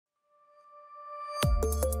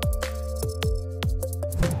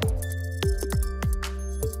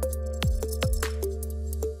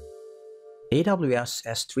AWS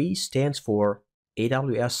S3 stands for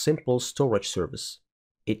AWS Simple Storage Service.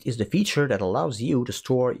 It is the feature that allows you to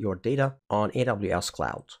store your data on AWS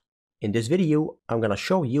Cloud. In this video, I'm going to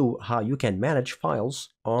show you how you can manage files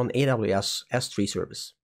on AWS S3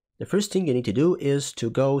 service. The first thing you need to do is to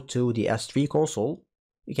go to the S3 console.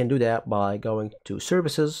 You can do that by going to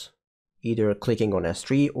Services, either clicking on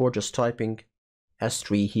S3 or just typing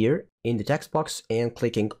S3 here in the text box and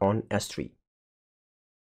clicking on S3.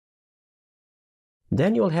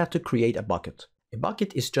 Then you'll have to create a bucket. A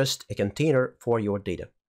bucket is just a container for your data.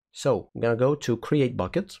 So I'm going to go to Create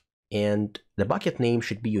Bucket, and the bucket name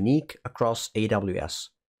should be unique across AWS.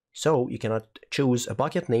 So you cannot choose a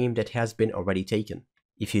bucket name that has been already taken.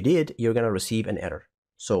 If you did, you're going to receive an error.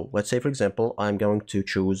 So let's say, for example, I'm going to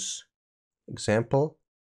choose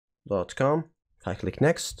example.com. If I click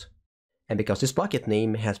Next, and because this bucket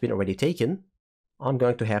name has been already taken, I'm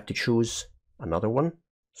going to have to choose another one.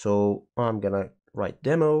 So I'm going to write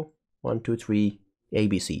demo 123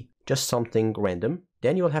 ABC, just something random.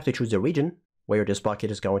 Then you will have to choose the region where this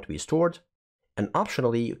bucket is going to be stored, and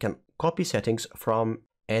optionally you can copy settings from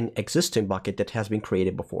an existing bucket that has been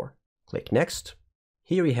created before. Click Next.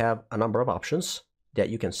 Here we have a number of options that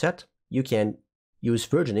you can set. You can use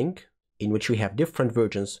versioning, in which we have different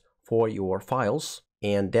versions for your files,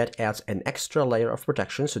 and that adds an extra layer of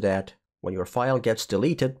protection so that when your file gets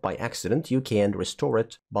deleted by accident, you can restore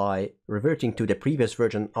it by reverting to the previous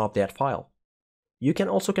version of that file. You can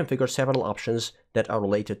also configure several options that are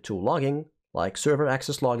related to logging, like server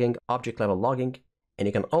access logging, object level logging, and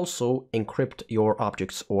you can also encrypt your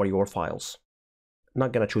objects or your files. I'm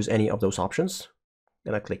not going to choose any of those options.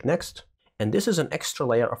 Then I click Next. And this is an extra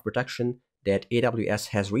layer of protection that AWS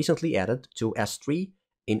has recently added to S3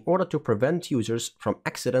 in order to prevent users from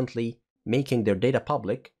accidentally making their data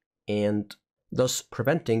public and thus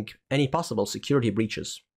preventing any possible security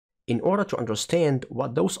breaches. In order to understand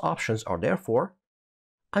what those options are there for,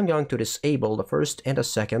 I'm going to disable the first and the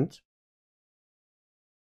second.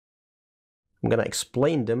 I'm going to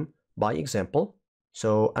explain them by example.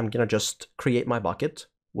 So I'm going to just create my bucket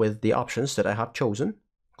with the options that I have chosen.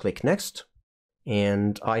 Click Next,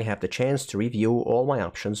 and I have the chance to review all my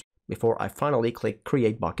options before I finally click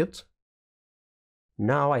Create Bucket.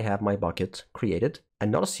 Now I have my bucket created,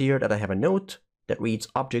 and notice here that I have a note that reads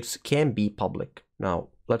objects can be public. Now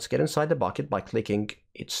let's get inside the bucket by clicking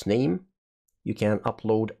its name. You can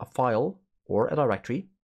upload a file or a directory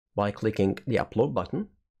by clicking the upload button.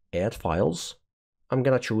 Add files. I'm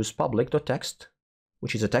gonna choose public.txt,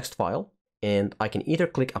 which is a text file, and I can either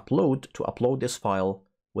click upload to upload this file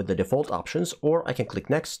with the default options, or I can click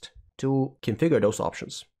Next to configure those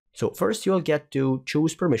options. So first you'll get to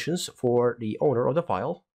choose permissions for the owner of the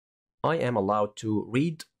file. I am allowed to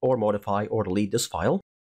read or modify or delete this file.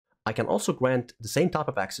 I can also grant the same type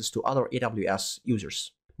of access to other AWS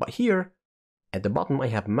users. But here at the bottom I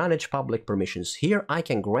have Manage Public Permissions. Here I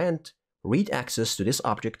can grant read access to this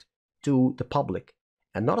object to the public.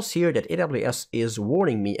 And notice here that AWS is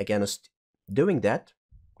warning me against doing that.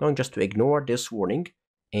 I'm going just to ignore this warning,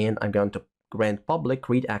 and I'm going to grant public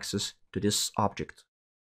read access to this object.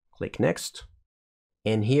 Click Next,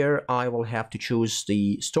 and here I will have to choose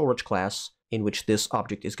the storage class in which this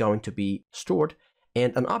object is going to be stored.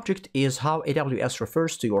 And an object is how AWS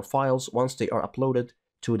refers to your files once they are uploaded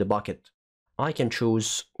to the bucket. I can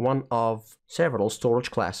choose one of several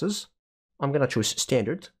storage classes. I'm going to choose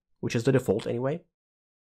Standard, which is the default anyway.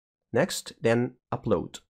 Next, then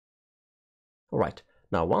Upload. Alright,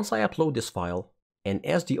 now once I upload this file, and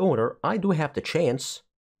as the owner, I do have the chance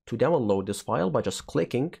to download this file by just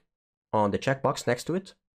clicking on the checkbox next to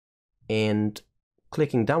it and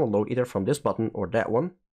clicking download either from this button or that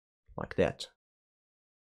one, like that.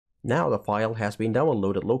 Now the file has been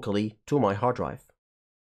downloaded locally to my hard drive.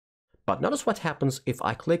 But notice what happens if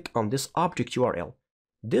I click on this object URL.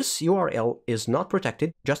 This URL is not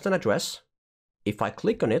protected, just an address. If I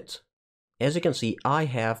click on it, as you can see, I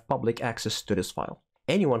have public access to this file.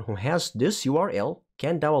 Anyone who has this URL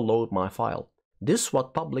can download my file. This is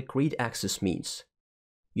what public read access means.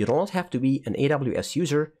 You do not have to be an AWS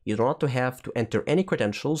user, you do not have to enter any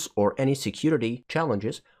credentials or any security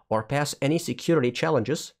challenges or pass any security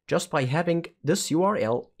challenges. Just by having this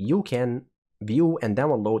URL, you can view and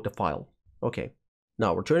download the file. Okay,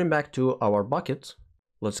 now returning back to our bucket,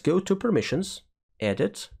 let's go to Permissions,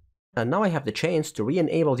 Edit, and now I have the chance to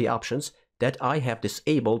re-enable the options that I have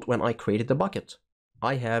disabled when I created the bucket.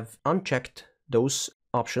 I have unchecked those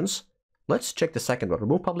options. Let's check the second one,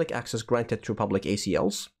 remove public access granted through public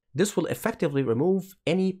ACLs. this will effectively remove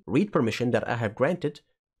any read permission that I have granted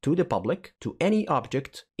to the public to any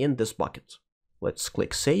object in this bucket. Let's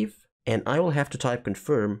click Save, and I will have to type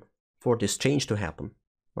confirm for this change to happen.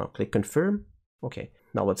 Now click confirm. Okay,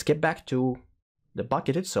 now let's get back to the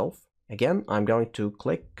bucket itself. Again, I'm going to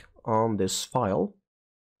click on this file.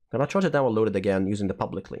 I'm going to try to download it again using the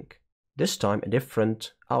public link. This time a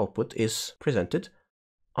different output is presented.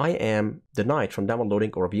 I am denied from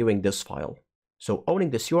downloading or viewing this file. So owning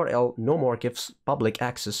this URL no more gives public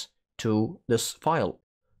access to this file.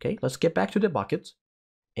 Okay, let's get back to the bucket,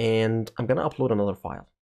 and I'm going to upload another file.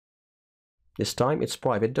 This time it's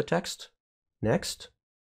private.txt. Next.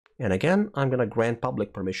 And again, I'm going to grant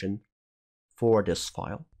public permission for this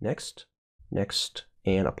file. Next, next,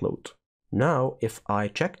 and upload. Now, if I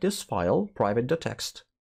check this file, private.txt,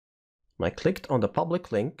 and I clicked on the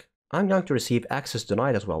public link, I'm going to receive access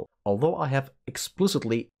denied as well, although I have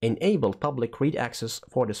explicitly enabled public read access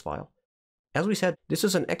for this file. As we said, this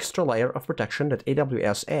is an extra layer of protection that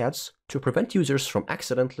AWS adds to prevent users from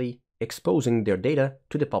accidentally exposing their data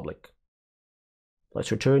to the public.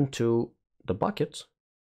 Let's return to the bucket.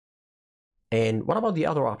 And what about the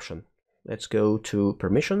other option? Let's go to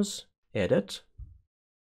Permissions, Edit.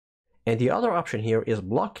 And the other option here is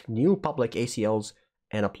block new public ACLs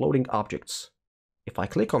and uploading objects. If I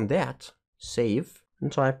click on that, save,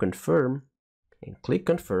 and type confirm, and click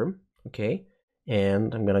confirm, okay,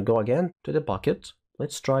 and I'm gonna go again to the bucket.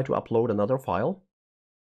 Let's try to upload another file.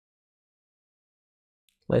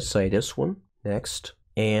 Let's say this one, next,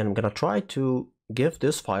 and I'm gonna try to give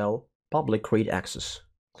this file public read access.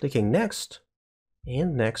 Clicking next,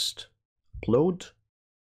 and next, upload.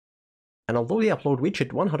 And although the upload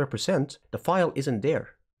reached 100%, the file isn't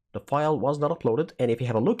there. The file was not uploaded, and if you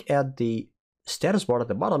have a look at the status bar at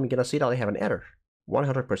the bottom, you're gonna see that I have an error.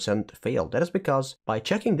 100% failed. That is because by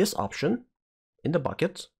checking this option in the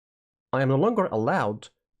bucket, I am no longer allowed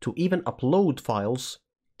to even upload files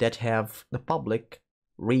that have the public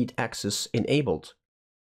read access enabled.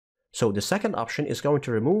 So the second option is going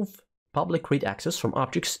to remove public read access from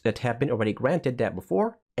objects that have been already granted that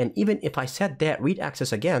before, and even if I set that read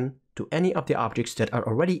access again to any of the objects that are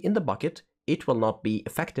already in the bucket, it will not be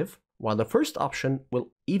effective, while the first option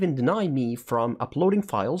will even deny me from uploading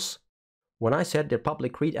files when I set their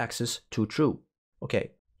public read access to true.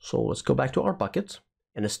 Okay, so let's go back to our bucket,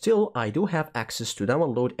 and still I do have access to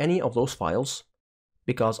download any of those files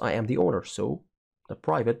because I am the owner, so the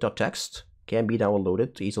private.txt can be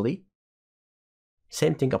downloaded easily.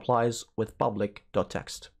 Same thing applies with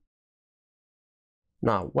public.txt.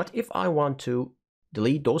 Now, what if I want to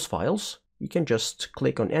delete those files? You can just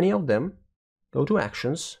click on any of them, go to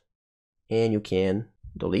Actions, and you can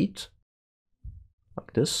delete.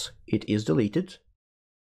 Like this, it is deleted.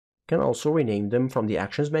 You can also rename them from the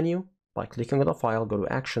Actions menu. By clicking on the file, go to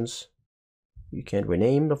Actions. You can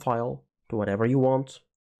rename the file to whatever you want,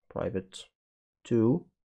 private 2.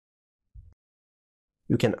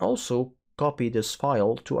 You can also copy this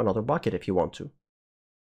file to another bucket if you want to. You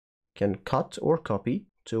can cut or copy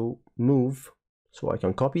to move, so I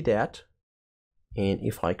can copy that, and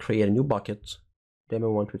if I create a new bucket,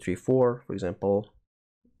 demo1234, for example,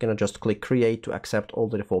 I'm gonna just click create to accept all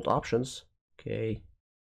the default options. Okay,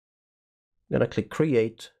 I'm gonna click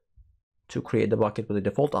create to create the bucket with the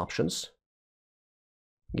default options.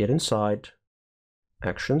 Get inside,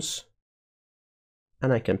 Actions,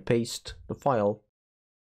 and I can paste the file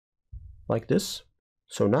like this.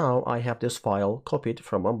 So now I have this file copied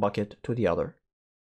from one bucket to the other.